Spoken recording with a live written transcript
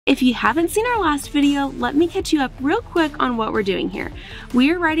If you haven't seen our last video, let me catch you up real quick on what we're doing here. We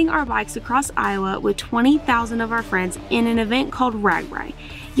are riding our bikes across Iowa with 20,000 of our friends in an event called Ragbrai.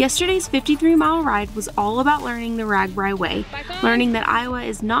 Yesterday's 53-mile ride was all about learning the Ragbrai way, learning that Iowa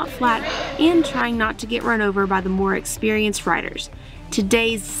is not flat, and trying not to get run over by the more experienced riders.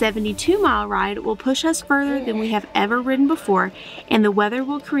 Today's 72-mile ride will push us further than we have ever ridden before, and the weather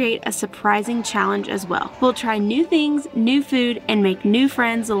will create a surprising challenge as well. We'll try new things, new food, and make new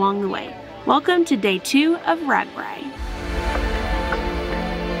friends along the way. Welcome to day 2 of Ragbrai.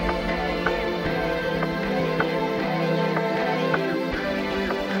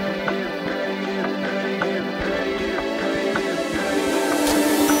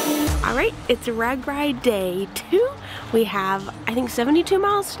 Alright, it's Ragbrai day 2. We have, I think, 72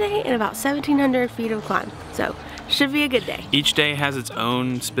 miles today and about 1,700 feet of climb. So, should be a good day. Each day has its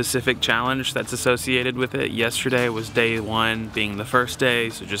own specific challenge that's associated with it. Yesterday was day 1 being the first day,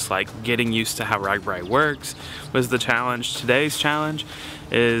 so just like getting used to how Ragbrai works was the challenge. Today's challenge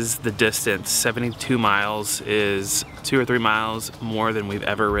is the distance. 72 miles is 2 or 3 miles more than we've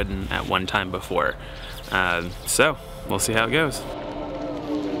ever ridden at one time before. So, we'll see how it goes.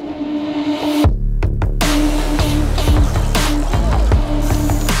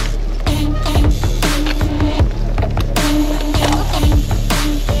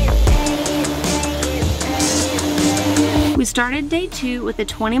 We started day 2 with a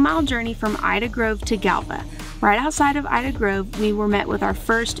 20-mile journey from Ida Grove to Galva. Right outside of Ida Grove, we were met with our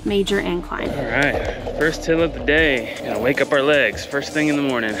first major incline. All right, first hill of the day. Gonna wake up our legs first thing in the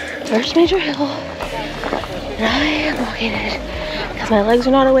morning. First major hill, and I am walking it because my legs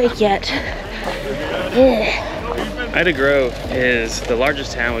are not awake yet. Yeah. Ida Grove is the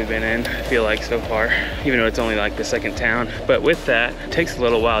largest town we've been in, I feel like, so far, even though it's only like the second town. But with that, it takes a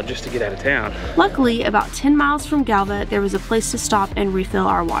little while just to get out of town. Luckily, about 10 miles from Galva, there was a place to stop and refill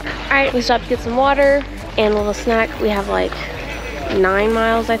our water. All right, we stopped to get some water and a little snack. We have like 9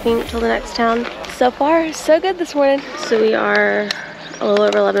 miles, I think, till the next town. So far, so good this morning. So we are a little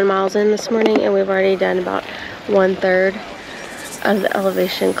over 11 miles in this morning, and we've already done about 1/3 of the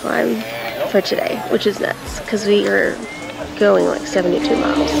elevation climb for today, which is nuts because we are going like 72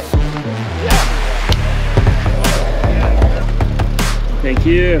 miles. Thank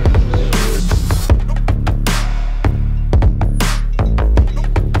you.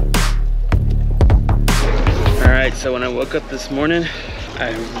 All right, so when I woke up this morning,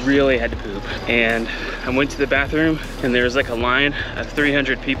 I really had to poop, and I went to the bathroom and there was like a line of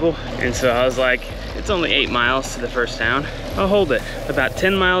 300 people, and so I was like, it's only 8 miles to the first town, I'll hold it. About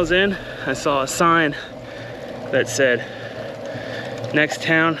 10 miles in, I saw a sign that said, next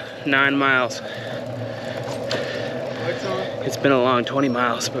town, 9 miles. It's been a long 20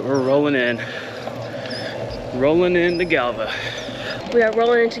 miles, but we're rolling into Galva. We are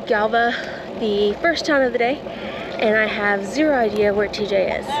rolling into Galva, the first town of the day, and I have zero idea where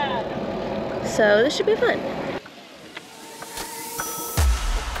TJ is. So this should be fun.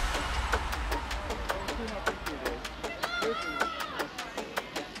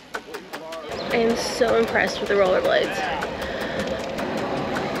 I am so impressed with the rollerblades.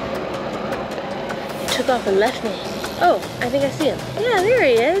 Took off and left me. Oh, I think I see him. Yeah, there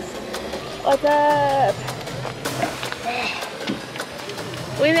he is. What's up?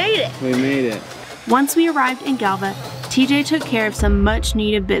 We made it. We made it. Once we arrived in Galva, TJ took care of some much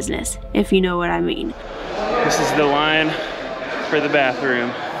needed business, if you know what I mean. This is the line for the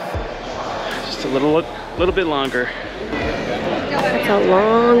bathroom. Just a little bit longer. It's a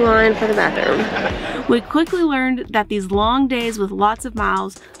long line for the bathroom. We quickly learned that these long days with lots of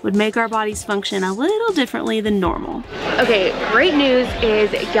miles would make our bodies function a little differently than normal. Okay, great news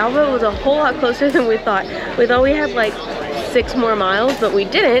is Galva was a whole lot closer than we thought. We thought we had like 6 more miles, but we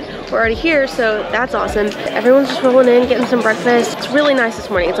didn't. We're already here, so that's awesome. Everyone's just rolling in, getting some breakfast. It's really nice this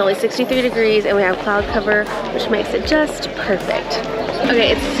morning. It's only 63 degrees and we have cloud cover, which makes it just perfect.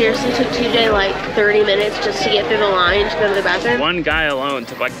 Okay, it seriously took TJ like 30 minutes just to get through the line to go to the bathroom. One guy alone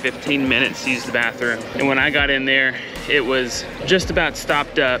took like 15 minutes to use the bathroom. And when I got in there, it was just about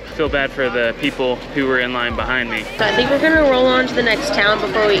stopped up. Feel bad for the people who were in line behind me. So I think we're gonna roll on to the next town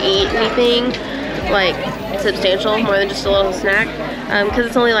before we eat anything like substantial, more than just a little snack, because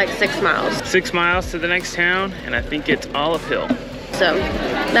it's only like 6 miles. 6 miles to the next town, and I think it's all uphill. So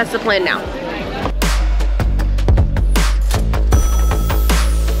that's the plan now.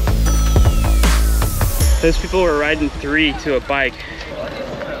 Those people were riding 3 to a bike.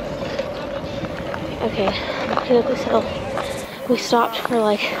 Okay, looking at this hill. We stopped for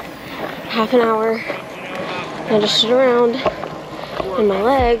like half an hour and I just stood around, and my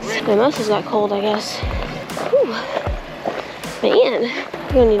legs, my muscles got cold, I guess. Whew. Man,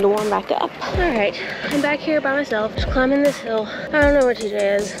 I'm gonna need to warm back up. All right, I'm back here by myself, just climbing this hill. I don't know where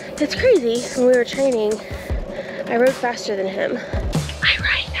TJ is. It's crazy, when we were training, I rode faster than him. I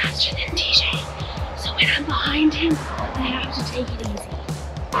ride faster than TJ, so when I'm behind him, I have to take it easy.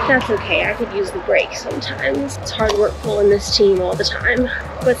 That's okay, I could use the brake sometimes. It's hard work pulling this team all the time,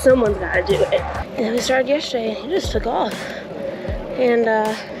 but someone's gotta do it. And we started yesterday, and he just took off. And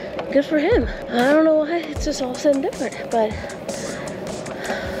good for him. I don't know why, it's just all of a sudden different, but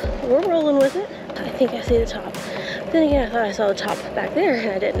we're rolling with it. I think I see the top. Then again, I thought I saw the top back there,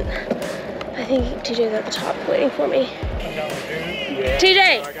 and I didn't. I think TJ's at the top waiting for me. Yeah.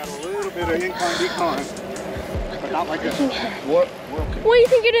 TJ! I got a little bit of incline decline, but not like this. What do you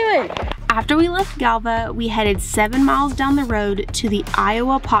think you're doing? After we left Galva, we headed 7 miles down the road to the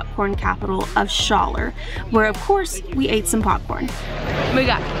Iowa popcorn capital of Schaller, where of course we ate some popcorn. We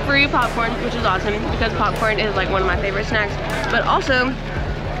got free popcorn, which is awesome because popcorn is like one of my favorite snacks, but also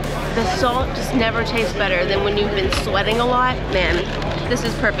the salt just never tastes better than when you've been sweating a lot. Man, this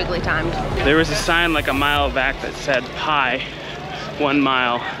is perfectly timed. There was a sign like a mile back that said pie, 1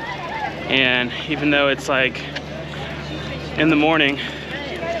 mile. And even though it's like in the morning,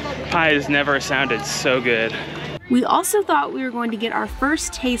 pie has never sounded so good. We also thought we were going to get our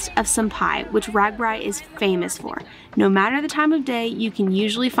first taste of some pie, which Ragbrai is famous for. No matter the time of day, you can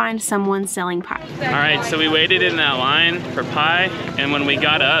usually find someone selling pie. All right, so we waited in that line for pie, and when we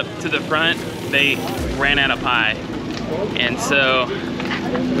got up to the front, they ran out of pie. And so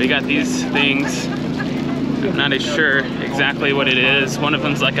we got these things. I'm not sure exactly what it is. One of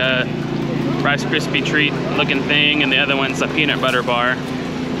them's like a Rice Krispie treat looking thing, and the other one's a peanut butter bar.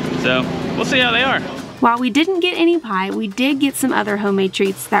 So we'll see how they are. While we didn't get any pie, we did get some other homemade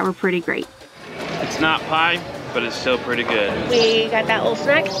treats that were pretty great. It's not pie, but it's still pretty good. We got that little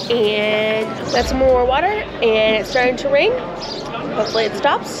snack and got some more water, and it's starting to rain. Hopefully it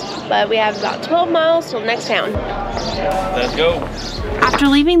stops, but we have about 12 miles till the next town. Let's go. After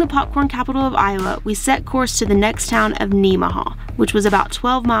leaving the popcorn capital of Iowa, we set course to the next town of Nemaha, which was about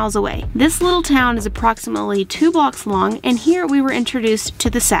 12 miles away. This little town is approximately 2 blocks long, and here we were introduced to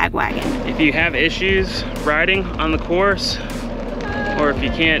the sag wagon. If you have issues riding on the course, or if you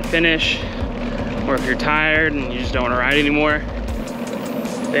can't finish, or if you're tired and you just don't want to ride anymore,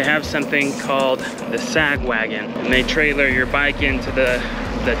 they have something called the sag wagon, and they trailer your bike into the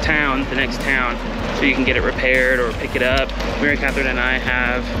town, the next town, so you can get it repaired or pick it up. Mary Catherine and I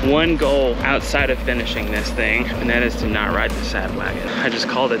have one goal outside of finishing this thing, and that is to not ride the sag wagon. I just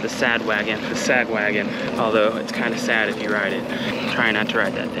called it the sag wagon, although it's kind of sad if you ride it. Try not to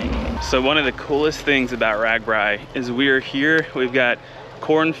ride that thing. So one of the coolest things about Ragbrai is we are here, we've got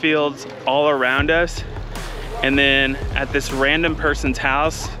cornfields all around us, and then at this random person's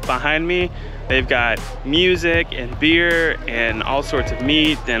house behind me, they've got music and beer and all sorts of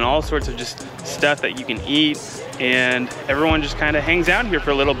meat and all sorts of just stuff that you can eat, and everyone just kind of hangs out here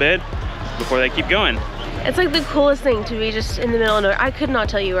for a little bit before they keep going. It's like the coolest thing to be just in the middle of nowhere. I could not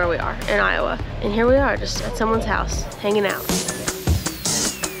tell you where we are in Iowa, and here we are just at someone's house hanging out.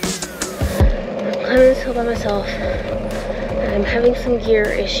 I'm climbing this hill by myself, and I'm having some gear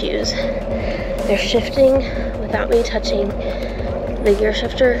issues. They're shifting without me touching the gear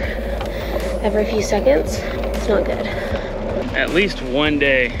shifter every few seconds. It's not good. At least one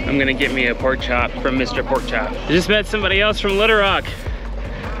day, I'm gonna get me a pork chop from Mr. Pork Chop. I just met somebody else from Little Rock.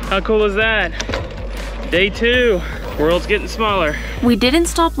 How cool is that? Day 2, world's getting smaller. We didn't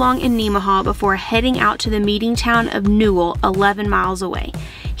stop long in Nemaha before heading out to the meeting town of Newell, 11 miles away.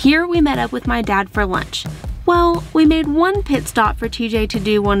 Here we met up with my dad for lunch. Well, we made one pit stop for TJ to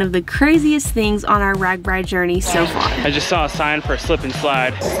do one of the craziest things on our Ragbrai journey so far. I just saw a sign for a slip and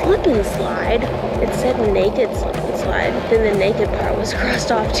slide. Slip and slide? It said naked slip and slide. Then the naked part was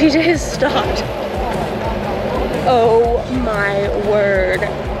crossed off. TJ stopped. Oh my word.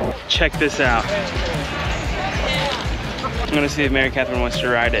 Check this out. I'm gonna see if Mary Catherine wants to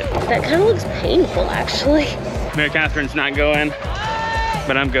ride it. That kind of looks painful, actually. Mary Catherine's not going,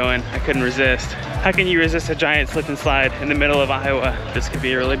 but I'm going. I couldn't resist. How can you resist a giant slip and slide in the middle of Iowa? This could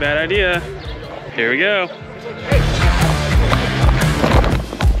be a really bad idea. Here we go.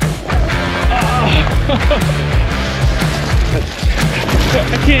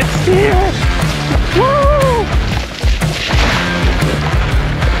 I can't steer. Woo!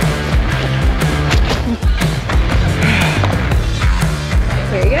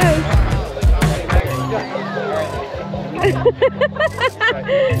 There you go.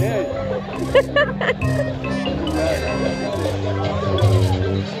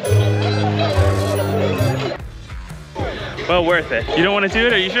 Well, worth it. You don't want to do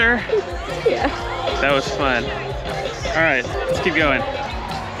it? Are you sure? Yeah. That was fun. All right, let's keep going.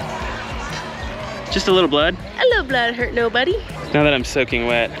 Just a little blood. A little blood hurt nobody. Now that I'm soaking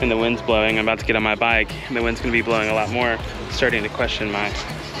wet and the wind's blowing, I'm about to get on my bike and the wind's gonna be blowing a lot more. I'm starting to question my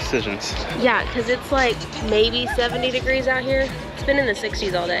decisions. Yeah, because it's like maybe 70 degrees out here. It's been in the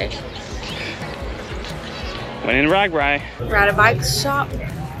 60s all day. Went in Ragbrai. We're at a bike shop,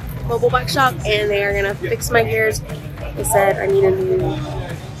 mobile bike shop, and they are gonna fix my gears. They said I need a new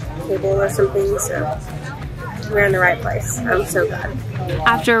cable or something, so we're in the right place. I'm so glad.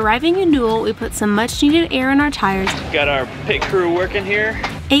 After arriving in Newell, we put some much needed air in our tires, Got our pit crew working here.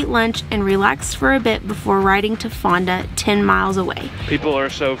 ate lunch, and relaxed for a bit before riding to Fonda, 10 miles away. People are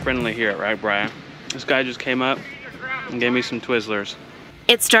so friendly here at Ragbrai. This guy just came up and gave me some Twizzlers.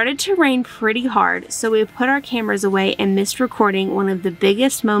 It started to rain pretty hard, so we put our cameras away and missed recording one of the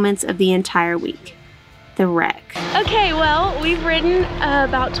biggest moments of the entire week, the wreck. Okay, well, we've ridden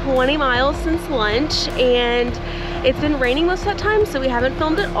about 20 miles since lunch, and it's been raining most of that time, so we haven't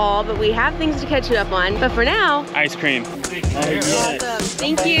filmed it all, but we have things to catch you up on. But for now, Ice cream. awesome.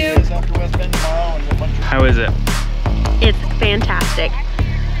 Thank you. How is it? It's fantastic.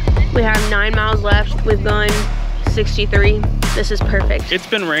 We have 9 miles left. We've gone 63. This is perfect. It's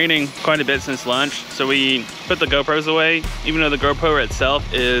been raining quite a bit since lunch, so we put the GoPros away. Even though the GoPro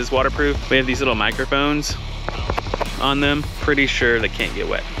itself is waterproof, we have these little microphones on them. Pretty sure they can't get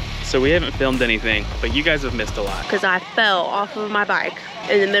wet. So we haven't filmed anything, but you guys have missed a lot. Because I fell off of my bike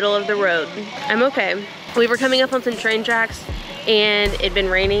in the middle of the road. I'm okay. We were coming up on some train tracks and it'd been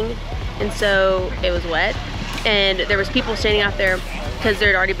raining, and so it was wet. And there was people standing out there because there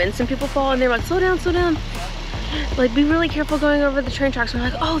had already been some people fall, and they were like, slow down, slow down. Like, be really careful going over the train tracks. We're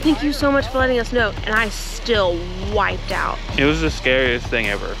like, oh, thank you so much for letting us know. And I still wiped out. It was the scariest thing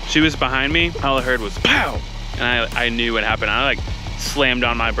ever. She was behind me, all I heard was pow! And I knew what happened. I like slammed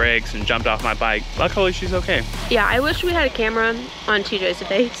on my brakes and jumped off my bike. Luckily, she's okay. Yeah, I wish we had a camera on TJ's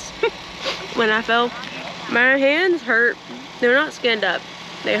face when I fell. My hands hurt. They're not skinned up.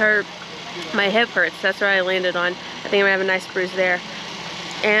 They hurt. My hip hurts. That's where I landed on. I think I'm gonna have a nice bruise there.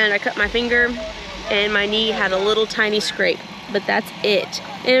 And I cut my finger, and my knee had a little tiny scrape, but that's it.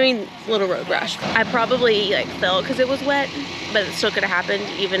 And I mean, little road rash. I probably like fell because it was wet, but it still could have happened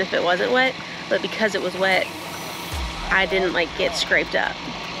even if it wasn't wet. But because it was wet, I didn't like get scraped up.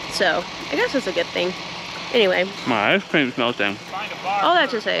 So I guess it's a good thing. Anyway. My ice cream's melting. All that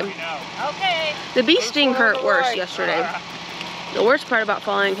to say, the bee sting hurt worse yesterday. The worst part about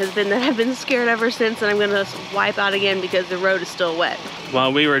falling has been that I've been scared ever since, and I'm gonna wipe out again because the road is still wet.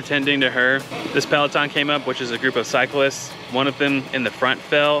 While we were tending to her, this peloton came up, which is a group of cyclists. One of them in the front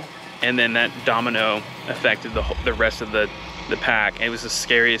fell, and then that domino affected the rest of the pack. It was the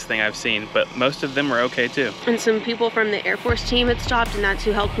scariest thing I've seen, but most of them were okay too. And some people from the Air Force team had stopped, and that's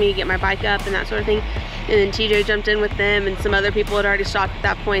who helped me get my bike up and that sort of thing. And then TJ jumped in with them, and some other people had already stopped at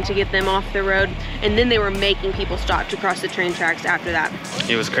that point to get them off the road. And then they were making people stop to cross the train tracks after that.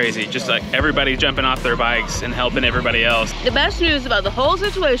 It was crazy, just like everybody jumping off their bikes and helping everybody else. The best news about the whole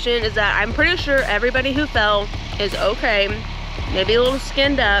situation is that I'm pretty sure everybody who fell is okay. Maybe a little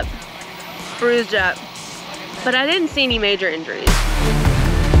skinned up, bruised up, but I didn't see any major injuries.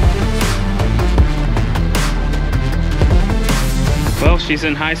 Well, she's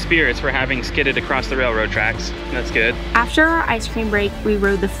in high spirits for having skidded across the railroad tracks. That's good. After our ice cream break, we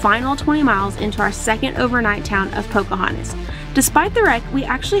rode the final 20 miles into our second overnight town of Pocahontas. Despite the wreck, we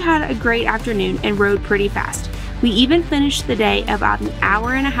actually had a great afternoon and rode pretty fast. We even finished the day about an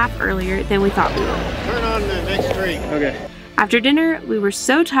hour and a half earlier than we thought we would. Turn on the next street. Okay. After dinner, we were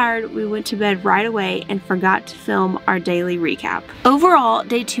so tired we went to bed right away and forgot to film our daily recap. Overall,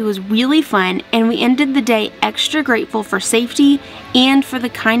 day 2 was really fun, and we ended the day extra grateful for safety and for the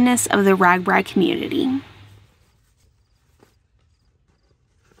kindness of the Ragbrai community.